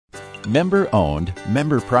Member-owned,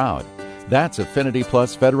 member-proud. That's Affinity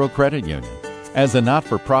Plus Federal Credit Union. As a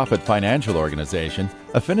not-for-profit financial organization,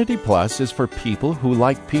 Affinity Plus is for people who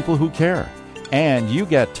like people who care. And you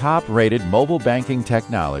get top-rated mobile banking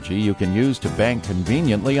technology you can use to bank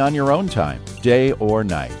conveniently on your own time, day or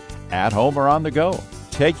night, at home or on the go.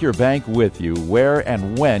 Take your bank with you where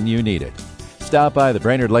and when you need it. Stop by the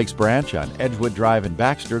Brainerd Lakes branch on Edgewood Drive in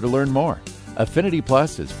Baxter to learn more. Affinity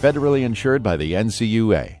Plus is federally insured by the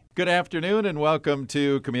NCUA. Good afternoon and welcome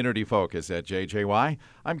to Community Focus at JJY.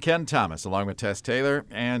 I'm Ken Thomas along with Tess Taylor,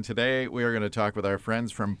 and today we are going to talk with our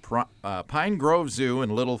friends from Pine Grove Zoo in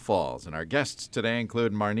Little Falls. And our guests today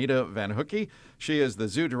include Marnita Van Hookey. She is the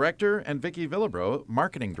zoo director, and Vicki Villebro,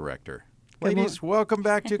 marketing director. Ladies, welcome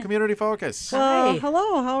back to Community Focus. Well,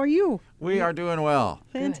 hello. How are you? We are doing well.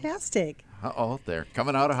 Fantastic. Uh-oh, they're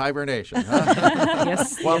coming out of hibernation. Huh?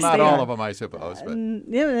 Yes. Well, yes, not they all are. of them, I suppose. But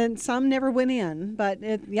Yeah, and some never went in, but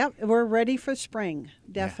we're ready for spring,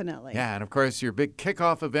 definitely. Yeah, and of course, your big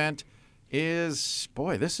kickoff event is,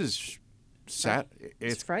 this is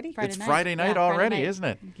It's Friday. It's Friday night already, isn't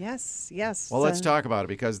it? Yes. Well, let's talk about it,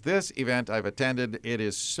 because this event I've attended, it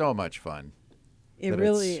is so much fun. It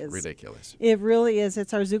really is ridiculous. It really is.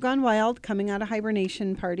 It's our Zoo Gone Wild coming out of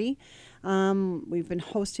hibernation party. We've been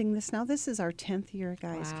hosting this now. This is our 10th year,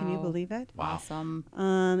 guys. Wow. Can you believe it? Wow. Awesome.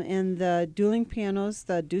 And the dueling pianos,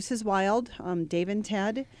 the Deuces Wild, Dave and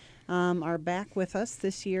Ted, are back with us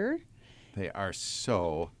this year. They are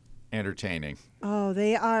so entertaining. Oh,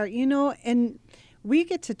 they are. And we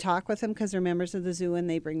get to talk with them because they're members of the zoo and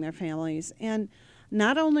they bring their families. And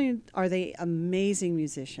not only are they amazing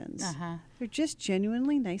musicians, they're just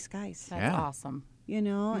genuinely nice guys. That's awesome.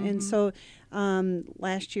 And so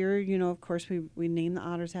last year, of course, we named the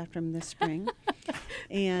otters after them this spring.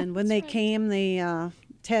 And when they came,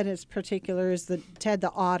 Ted in particular Ted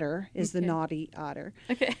the otter is the naughty otter.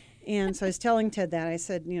 Okay. And so I was telling Ted that. I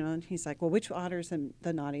said, and he's like, well, which otter's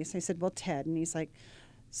the naughtiest? I said, well, Ted. And he's like,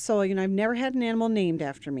 so, I've never had an animal named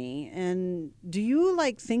after me. And do you,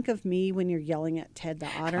 think of me when you're yelling at Ted the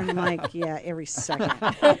otter? And I'm like, yeah, every second.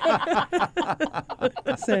 I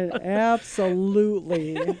said,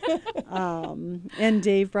 absolutely. And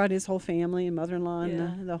Dave brought his whole family and mother-in-law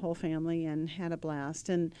and the whole family and had a blast.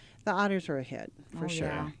 And the otters are a hit, for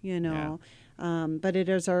sure, Yeah. But it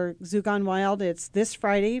is our Zoo Gone Wild. It's this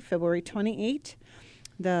Friday, February 28th.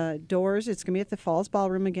 The doors, it's going to be at the Falls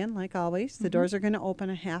Ballroom again, like always. The doors are going to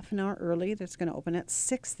open a half an hour early. That's going to open at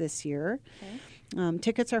 6 this year. Okay.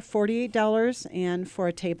 Tickets are $48, and for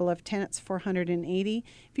a table of 10, it's $480.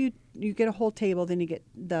 If you get a whole table, then you get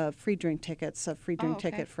the free drink tickets, a free drink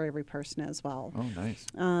ticket for every person as well. Oh, nice.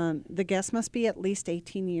 The guest must be at least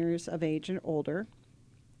 18 years of age and older.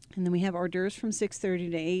 And then we have hors d'oeuvres from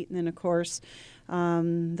 6:30 to 8, and then, of course,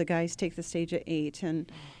 the guys take the stage at 8.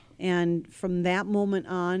 And from that moment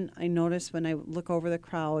on, I notice when I look over the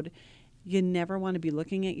crowd, you never want to be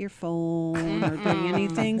looking at your phone or doing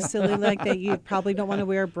anything silly like that. You probably don't want to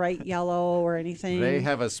wear bright yellow or anything. They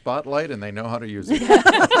have a spotlight and they know how to use it.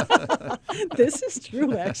 This is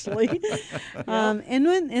true, actually. And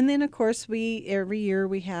then, of course, every year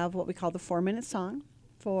we have what we call the 4-minute song.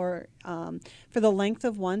 For the length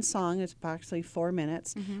of one song, it's approximately 4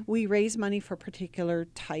 minutes. We raise money for a particular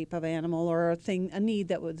type of animal or a need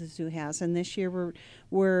that the zoo has. And this year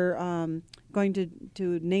we're going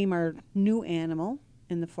to name our new animal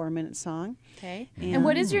in the 4-minute song. Okay. And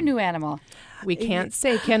what is your new animal? We can't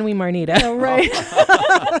say, can we, Marnita? Oh, right.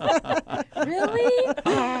 Really?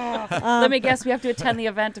 Let me guess. We have to attend the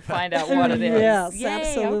event to find out what it is. Yes, Yay,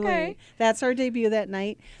 absolutely. Okay. That's our debut that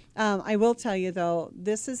night. I will tell you, though,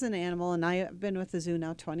 this is an animal, and I have been with the zoo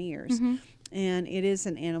now 20 years, and it is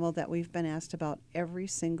an animal that we've been asked about every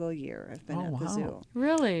single year I've been at the zoo.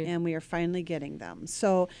 Really? And we are finally getting them.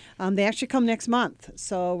 So they actually come next month.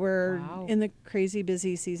 So we're in the crazy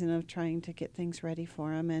busy season of trying to get things ready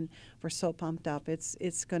for them, and we're so pumped up.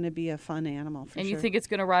 It's going to be a fun animal for sure. And you think it's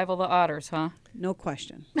going to rival the otters, huh? No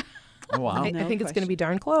question. Oh, wow. I think it's going to be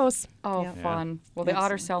darn close. Oh, Yep. fun. Well, the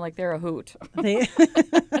otters sound like they're a hoot.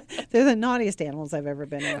 They're the naughtiest animals I've ever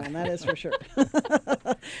been around, that is for sure.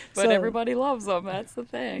 But everybody loves them. That's the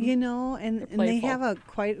thing. And they have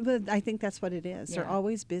I think that's what it is. They're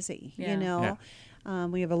always busy, Yeah.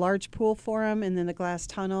 We have a large pool for them, and then the glass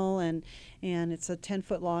tunnel, and it's a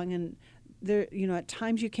 10-foot long, and there, at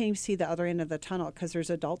times you can't even see the other end of the tunnel because there's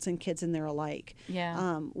adults and kids in there alike.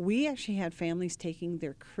 Yeah. We actually had families taking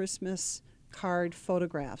their Christmas card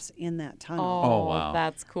photographs in that tunnel. Oh, wow.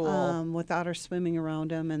 That's cool. With otters swimming around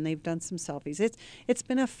them, and they've done some selfies. It's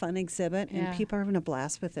been a fun exhibit, and people are having a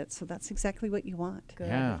blast with it. So that's exactly what you want. Good.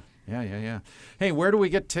 Yeah. Yeah. Hey, where do we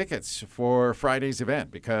get tickets for Friday's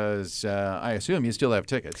event? Because I assume you still have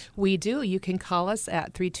tickets. We do. You can call us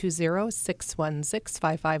at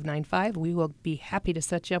 320-616-5595. We will be happy to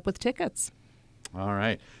set you up with tickets. All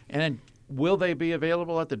right. And will they be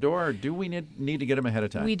available at the door, or do we need to get them ahead of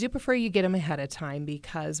time? We do prefer you get them ahead of time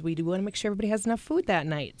because we do want to make sure everybody has enough food that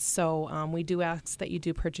night. So we do ask that you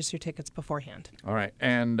do purchase your tickets beforehand. All right.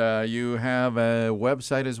 And you have a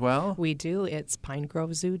website as well? We do. It's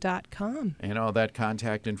pinegrovezoo.com. And all that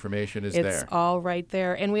contact information is It's there. all right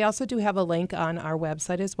there. And we also do have a link on our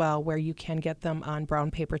website as well where you can get them on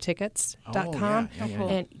brownpapertickets.com. Oh, yeah.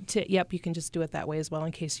 And you can just do it that way as well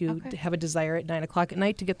in case you have a desire at 9 o'clock at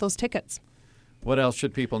night to get those tickets. What else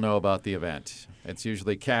should people know about the event? It's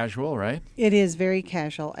usually casual, right? It is very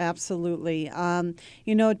casual, absolutely.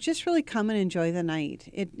 Just really come and enjoy the night.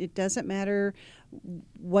 It doesn't matter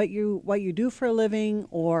what you do for a living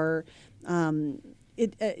or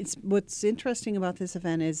it's what's interesting about this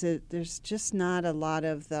event is that there's just not a lot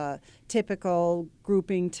of the typical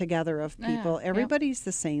grouping together of people. Everybody's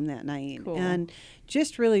the same that night. Cool. And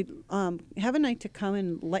just really have a night to come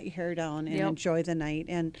and let your hair down and enjoy the night.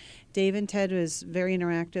 And Dave and Ted was very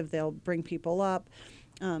interactive. They'll bring people up.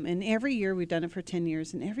 And every year, we've done it for 10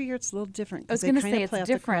 years, and every year it's a little different. I was going to say it's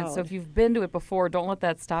different. So if you've been to it before, don't let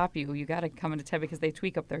that stop you. You got to come into 10 because they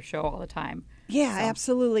tweak up their show all the time. Yeah,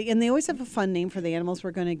 absolutely. And they always have a fun name for the animals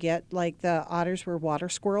we're going to get. Like the otters were water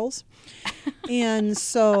squirrels. And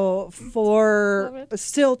so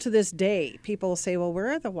still to this day, people will say, well,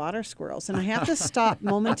 where are the water squirrels? And I have to stop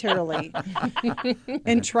momentarily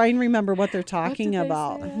and try and remember what they're talking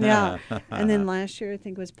about. Yeah. And then last year, I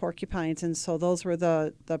think it was porcupines. And so those were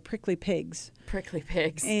the prickly pigs. Prickly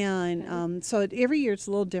pigs. And so every year it's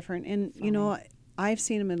a little different. And, I've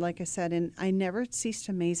seen them, and like I said, and I never cease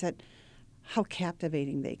to amaze at how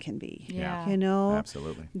captivating they can be. Yeah.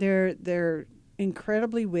 Absolutely. They're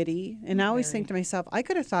incredibly witty, and I always think to myself, I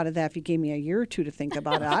could have thought of that if you gave me a year or two to think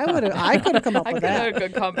about it. I could have come up with that. I could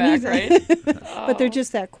have a good comeback, right? But they're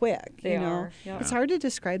just that quick. They are. Yep. It's hard to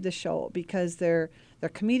describe the show because they're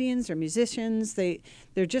comedians, they're musicians,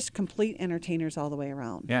 they're just complete entertainers all the way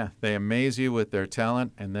around. Yeah, they amaze you with their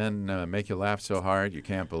talent and then make you laugh so hard you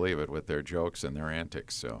can't believe it with their jokes and their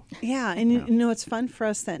antics. So yeah, and what's fun for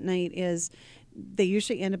us that night is they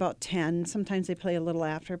usually end about 10. Sometimes they play a little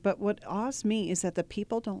after. But what awes me is that the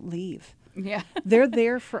people don't leave. Yeah. They're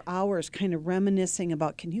there for hours kind of reminiscing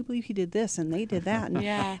about, can you believe he did this and they did that? And,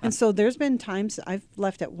 Yeah. and so there's been times I've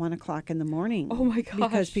left at 1 o'clock in the morning. Oh, my gosh.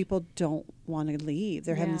 Because people don't want to leave.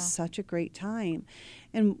 They're having Yeah. such a great time.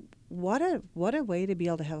 And what a way to be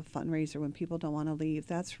able to have a fundraiser when people don't want to leave.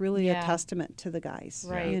 That's really a Yeah. testament to the guys.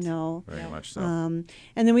 Right. Very much so. And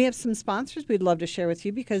then we have some sponsors we'd love to share with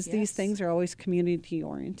you because these Yes. things are always community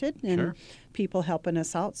oriented and Sure. people helping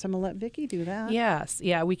us out. So I'm gonna let Vicki do that. Yes.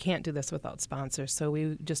 Yeah, we can't do this without sponsors. So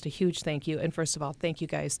we just a huge thank you. And first of all, thank you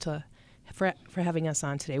guys for having us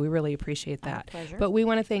on today. We really appreciate that. pleasure. But we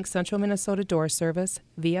want to thank Central Minnesota Door Service,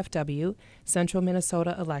 VFW, Central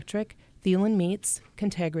Minnesota Electric, Thielen Meats,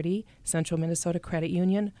 Contegrity, Central Minnesota Credit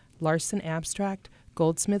Union, Larson Abstract,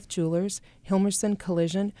 Goldsmith Jewelers, Hilmerson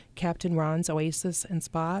Collision, Captain Ron's Oasis and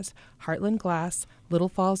Spas, Heartland Glass, Little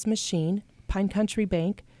Falls Machine, Pine Country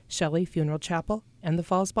Bank, Shelley Funeral Chapel, and the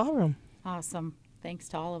Falls Ballroom. Awesome. Thanks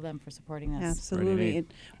to all of them for supporting us. Absolutely. neat.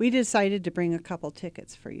 And we decided to bring a couple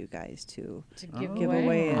tickets for you guys to To give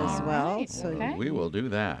away as All well. right. So Okay. We will do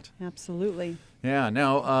that. absolutely. Yeah.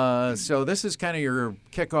 Now, so this is kind of your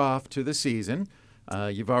kickoff to the season.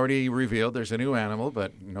 You've already revealed there's a new animal,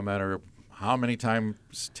 but no matter how many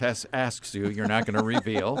times Tess asks you, you're not going to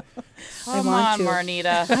reveal. Come want on, to.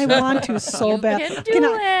 Marnita. I want to so You bad. can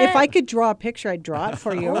do it. If I could draw a picture, I'd draw it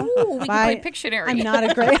for you. Ooh, we I- can play Pictionary. I'm not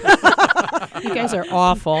a great. You guys are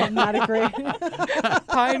awful. I'm not a great.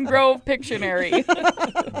 Pine Grove Pictionary.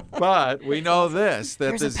 But we know this, that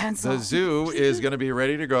Here's a pencil. the zoo is going to be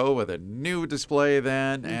ready to go with a new display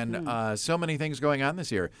then, and so many things going on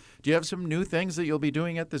this year. Do you have some new things that you'll be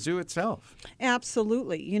doing at the zoo itself?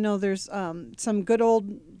 Absolutely. There's some good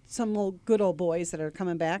old boys that are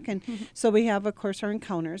coming back, and so we have, of course, our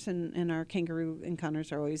encounters, and our kangaroo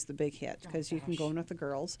encounters are always the big hit because you can go in with the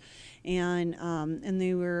girls, and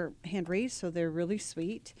they were hand raised, so they're really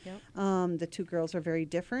sweet. Yep. The two girls are very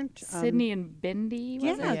different. Sydney and Bindi, was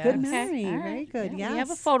Yeah, it? good Okay. memory. All Very right. good. Yeah, we have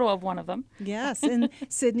a Yes. photo of one of them. Yes, and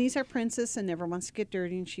Sydney's our princess and never wants to get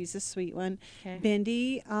dirty, and she's a sweet one. Okay.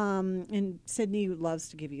 Bindi and Sydney loves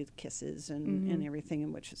to give you kisses and everything,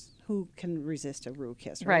 and which is who can resist a Roo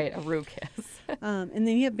kiss, Right, a Roo kiss. And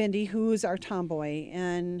then you have Bindi, who's our tomboy,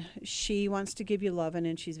 and she wants to give you loving,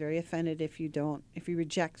 and she's very offended if you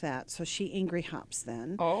reject that. So she angry hops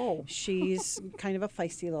then. Oh. She's kind of a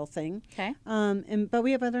feisty little thing. Okay. But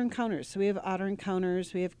we have other encounters. So we have otter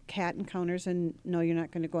encounters, we have cat encounters, and no, you're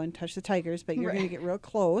not going to go and touch the tigers, but you're going to get real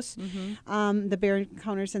close. The bear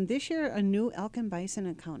encounters, and this year a new elk and bison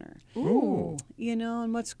encounter. Ooh. You know,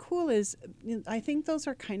 and what's cool is I think those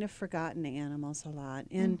are kind of forgotten animals a lot.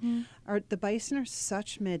 And the bison are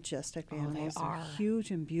such majestic animals. They are. They're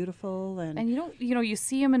huge and beautiful. And you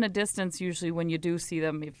see them in a distance usually when you do see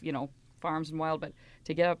them, if farms and wild, but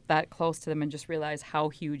to get up that close to them and just realize how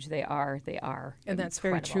huge they are. And that's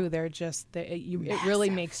very true. They're just, it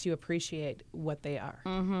really makes you appreciate what they are.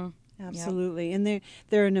 Mm-hmm. Absolutely. And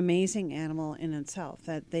they're an amazing animal in itself,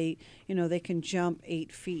 that they can jump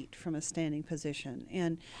 8 feet from a standing position.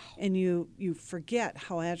 And you forget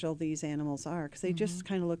how agile these animals are, because they just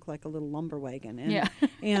kind of look like a little lumber wagon. And,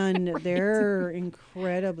 and they're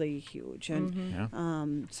incredibly huge.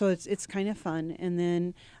 And so it's kind of fun. And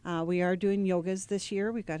then we are doing yogas this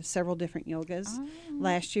year. We've got several different yogas.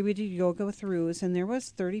 Last year we did yoga with Roos, and there was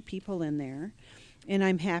 30 people in there. And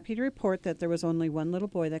I'm happy to report that there was only one little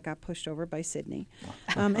boy that got pushed over by Sydney.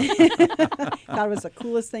 Thought it was the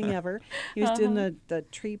coolest thing ever. He was doing the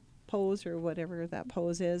tree pose, or whatever that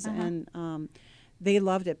pose is, and they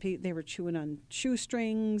loved it. They were chewing on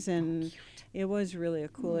shoestrings, and it was really a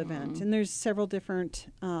cool event. And there's several different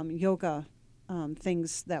yoga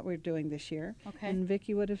things that we're doing this year. Okay. And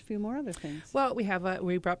Vicki, what a few more other things? Well,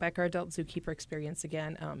 we brought back our adult zookeeper experience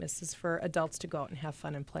again. This is for adults to go out and have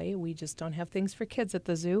fun and play. We just don't have things for kids at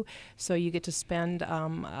the zoo, so you get to spend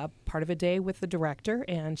a part of a day with the director,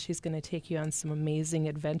 and she's going to take you on some amazing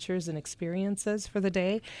adventures and experiences for the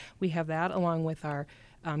day. We have that along with our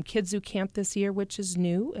Kids Zoo Camp this year, which is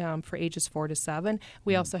new for ages 4 to 7.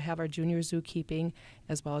 We also have our junior zookeeping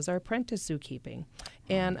as well as our apprentice zookeeping.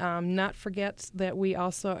 And not forget that we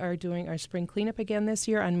also are doing our spring cleanup again this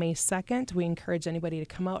year on May 2nd. We encourage anybody to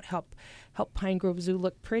come out, help Pine Grove Zoo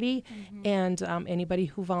look pretty, and anybody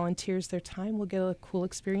who volunteers their time will get a cool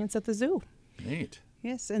experience at the zoo. Neat.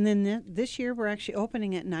 Yes, and then this year we're actually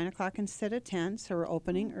opening at 9 o'clock instead of 10, so we're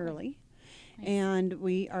opening early. And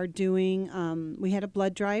we are doing, we had a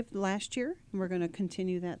blood drive last year, and we're going to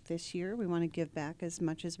continue that this year. We want to give back as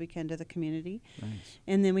much as we can to the community. Nice.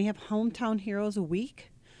 And then we have Hometown Heroes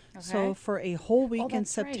Week. Okay. So for a whole week in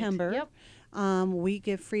September, we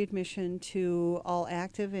give free admission to all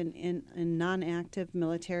active and non-active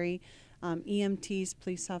military, EMTs,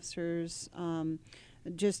 police officers,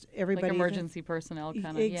 just everybody. Like emergency personnel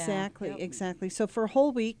kind of. Exactly. So for a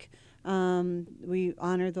whole week, we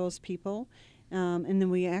honor those people. And then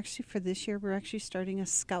we actually, for this year, we're actually starting a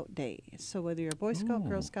Scout Day. So whether you're a Boy Scout,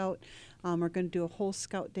 Girl Scout, we're going to do a whole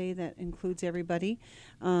Scout Day that includes everybody.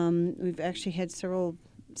 We've actually had several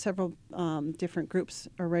different groups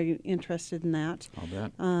already interested in that. I'll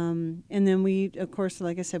bet. And then we, of course,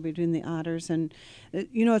 like I said, we're doing the otters. And,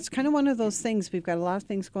 it's kind of one of those things. We've got a lot of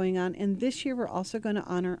things going on. And this year, we're also going to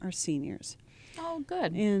honor our seniors. Oh,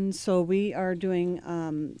 good. And so we are doing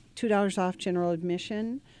 $2 off general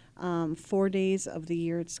admission. 4 days of the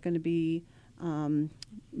year. It's going to be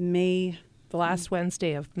May. The last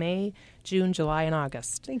Wednesday of May, June, July, and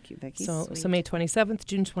August. Thank you, Vicki. So May 27th,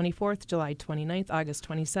 June 24th, July 29th, August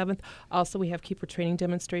 27th. Also, we have keeper training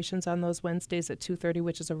demonstrations on those Wednesdays at 2:30,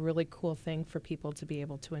 which is a really cool thing for people to be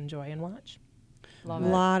able to enjoy and watch. Love it. A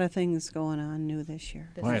lot of things going on new this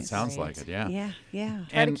year. Well, it sounds like it, Yeah.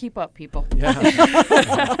 Try to keep up, people. Yeah.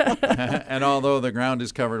 And although the ground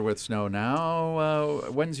is covered with snow now,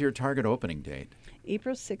 when's your target opening date?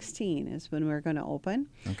 April 16 is when we're going to open.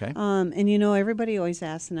 Okay. And everybody always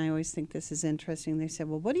asks, and I always think this is interesting. They say,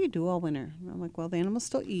 well, what do you do all winter? And I'm like, well, the animals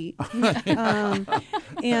still eat.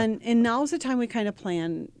 And now's the time we kind of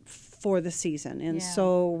plan for the season. And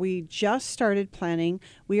so we just started planning.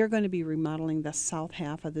 We are going to be remodeling the south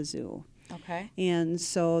half of the zoo. Okay. And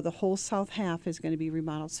so the whole south half is going to be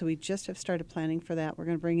remodeled. So we just have started planning for that. We're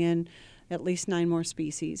going to bring in at least 9 more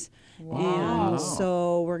species. Wow. And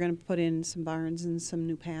so we're going to put in some barns and some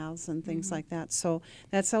new paths and things like that. So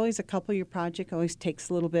that's always a couple-year project. Always takes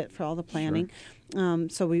a little bit for all the planning. Sure.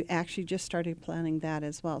 So we actually just started planning that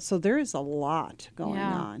as well. So there is a lot going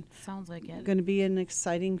on. Sounds like it. Going to be an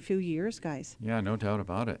exciting few years, guys. Yeah, no doubt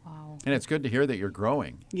about it. Wow. And it's good to hear that you're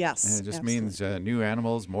growing. Yes. And it just absolutely. means new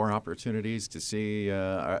animals, more opportunities to see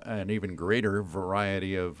an even greater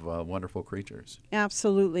variety of wonderful creatures.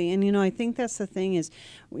 Absolutely. And, I think that's the thing is,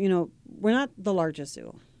 we're not the largest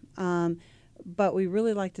zoo. but we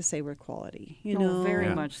really like to say we're quality. You No, know, very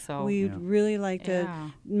Yeah. much so. we really like to Yeah.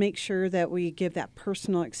 make sure that we give that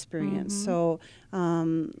personal experience. So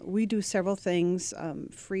we do several things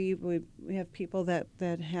free. We have people that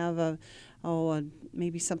have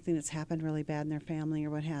maybe something that's happened really bad in their family or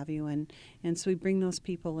what have you, and so we bring those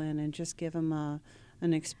people in and just give them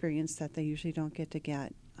an experience that they usually don't get to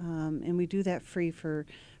get. And we do that free for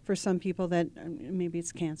some people that maybe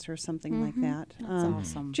it's cancer or something like that. That's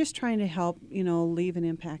awesome. Just trying to help, leave an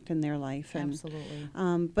impact in their life. And, Absolutely.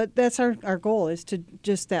 but that's our goal, is to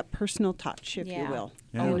just that personal touch, if you will.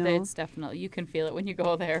 Yeah. Oh, You know? it's definitely, you can feel it when you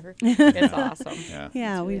go there. It's awesome. Yeah.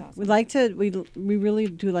 Yeah, It's really we awesome. like to. We really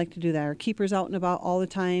do like to do that. Our keepers out and about all the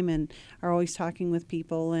time, and are always talking with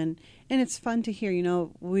people, and it's fun to hear.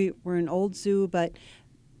 We're an old zoo, but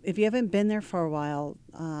if you haven't been there for a while,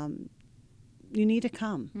 you need to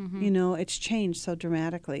come. It's changed so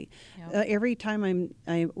dramatically. Yep. Every time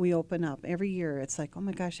we open up, every year, it's like, oh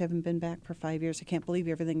my gosh, I haven't been back for 5 years. I can't believe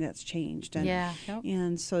everything that's changed. And, Yeah. Yep.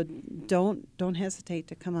 And so don't hesitate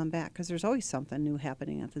to come on back, because there's always something new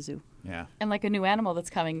happening at the zoo. Yeah. And like a new animal that's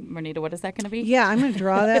coming, Marnita, what is that going to be? Yeah, I'm going to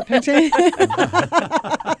draw that picture.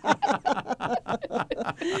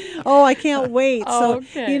 Oh, I can't wait. So,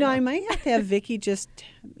 Okay. I might have to have Vicki just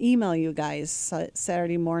email you guys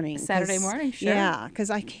Saturday morning. Saturday morning, sure. Yeah, because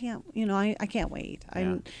I can't, I can't wait.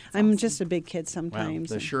 Yeah. I'm just a big kid Well, sometimes.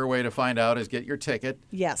 the and- sure way to find out is get your ticket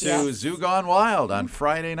Yes. to Yes. Zoo Gone Wild on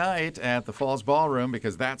Friday night at the Falls Ballroom,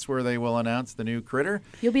 because that's where they will announce the new critter.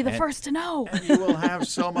 You'll be the And- first to know. And you will have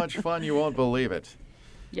so much fun, you won't believe it.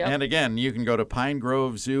 Yep. And again, you can go to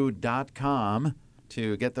pinegrovezoo.com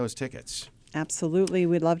to get those tickets. Absolutely.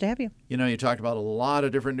 We'd love to have you. You talked about a lot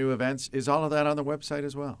of different new events. Is all of that on the website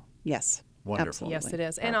as well? Yes. Wonderful. Absolutely. Yes, it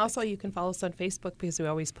is. And also you can follow us on Facebook, because we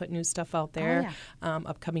always put new stuff out there,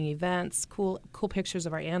 upcoming events, cool pictures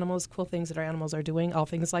of our animals, cool things that our animals are doing, all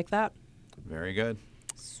things like that. Very good.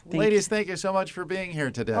 Thank Ladies, thank you so much for being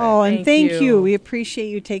here today. Oh, and Thank thank you. you. We appreciate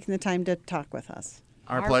you taking the time to talk with us.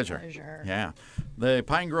 Our Our pleasure. pleasure. Yeah. The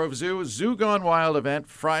Pine Grove Zoo Gone Wild event,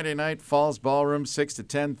 Friday night, Falls Ballroom, 6 to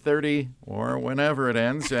 10:30, or whenever it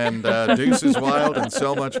ends, and Deuces Wild and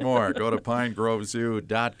so much more. Go to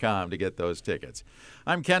pinegrovezoo.com to get those tickets.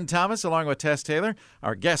 I'm Ken Thomas, along with Tess Taylor.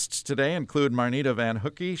 Our guests today include Marnita Van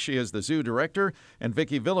Hookey. She is the zoo director, and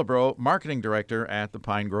Vicki Villabro, marketing director at the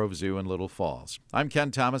Pine Grove Zoo in Little Falls. I'm Ken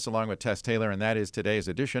Thomas, along with Tess Taylor, and that is today's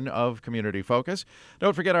edition of Community Focus.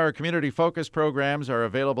 Don't forget, our Community Focus programs are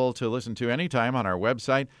available to listen to anytime on our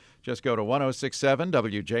website. Just go to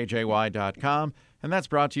 1067wjjy.com, and that's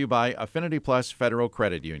brought to you by Affinity Plus Federal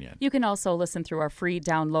Credit Union. You can also listen through our free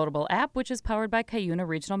downloadable app, which is powered by Cuyuna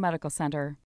Regional Medical Center.